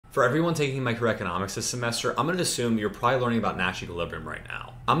For everyone taking microeconomics this semester, I'm going to assume you're probably learning about Nash equilibrium right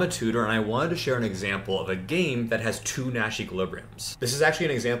now. I'm a tutor and I wanted to share an example of a game that has two Nash equilibriums. This is actually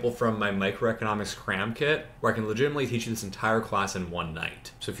an example from my microeconomics cram kit where I can legitimately teach you this entire class in one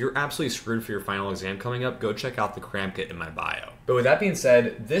night. So if you're absolutely screwed for your final exam coming up, go check out the cram kit in my bio. But with that being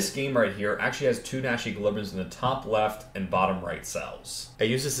said, this game right here actually has two Nash equilibriums in the top left and bottom right cells. I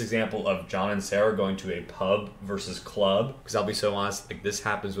use this example of John and Sarah going to a pub versus club because I'll be so honest, like this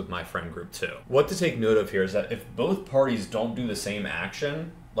happens with my friend group too. What to take note of here is that if both parties don't do the same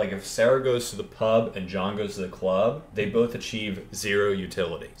action, like if Sarah goes to the pub and John goes to the club, they both achieve 0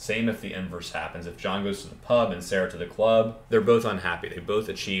 utility. Same if the inverse happens. If John goes to the pub and Sarah to the club, they're both unhappy. They both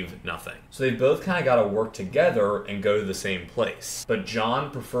achieve nothing. So they both kind of got to work together and go to the same place. But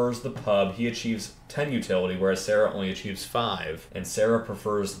John prefers the pub. He achieves 10 utility, whereas Sarah only achieves 5. And Sarah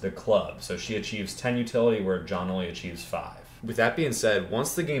prefers the club. So she achieves 10 utility, where John only achieves 5. With that being said,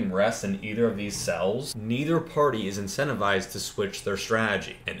 once the game rests in either of these cells, neither party is incentivized to switch their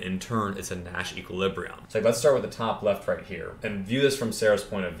strategy, and in turn, it's a Nash equilibrium. So let's start with the top left right here, and view this from Sarah's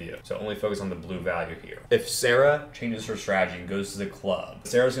point of view. So only focus on the blue value here. If Sarah changes her strategy and goes to the club,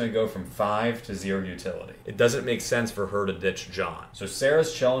 Sarah's going to go from 5 to 0 utility. It doesn't make sense for her to ditch John. So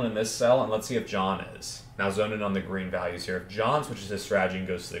Sarah's chilling in this cell, and let's see if John is. Now zone in on the green values here. If John switches his strategy and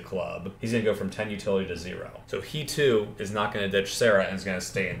goes to the club, he's going to go from 10 utility to 0. So he too is not going to ditch Sarah and is going to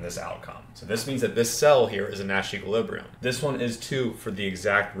stay in this outcome. So this means that this cell here is a Nash equilibrium. This one is too for the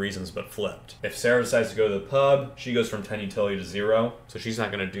exact reasons but flipped. If Sarah decides to go to the pub, she goes from 10 utility to 0. So she's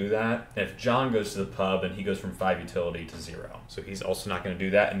not going to do that. And if John goes to the pub, then he goes from 5 utility to 0. So he's also not going to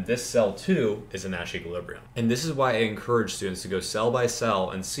do that. And this cell too is a Nash equilibrium. And this is why I encourage students to go cell by cell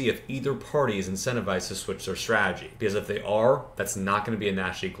and see if either party is incentivized to switch their strategy. Because if they are, that's not going to be a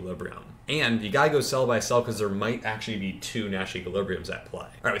Nash equilibrium. And you gotta go cell by cell because there might actually be two Nash equilibriums at play. All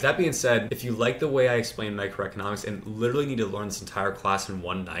right, with that being said, if you like the way I explain microeconomics and literally need to learn this entire class in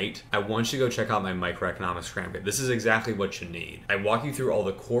one night, I want you to go check out my microeconomics cram kit. This is exactly what you need. I walk you through all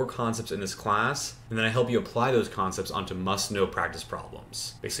the core concepts in this class, and then I help you apply those concepts onto must-know practice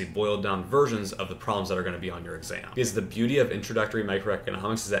problems. Basically boiled down versions of the problems that are gonna be on your exam. Because the beauty of introductory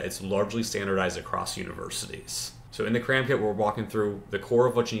microeconomics is that it's largely standardized across universities. So in the cram kit, we're walking through the core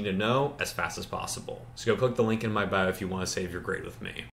of what you need to know as fast as possible. So go click the link in my bio if you want to save your grade with me.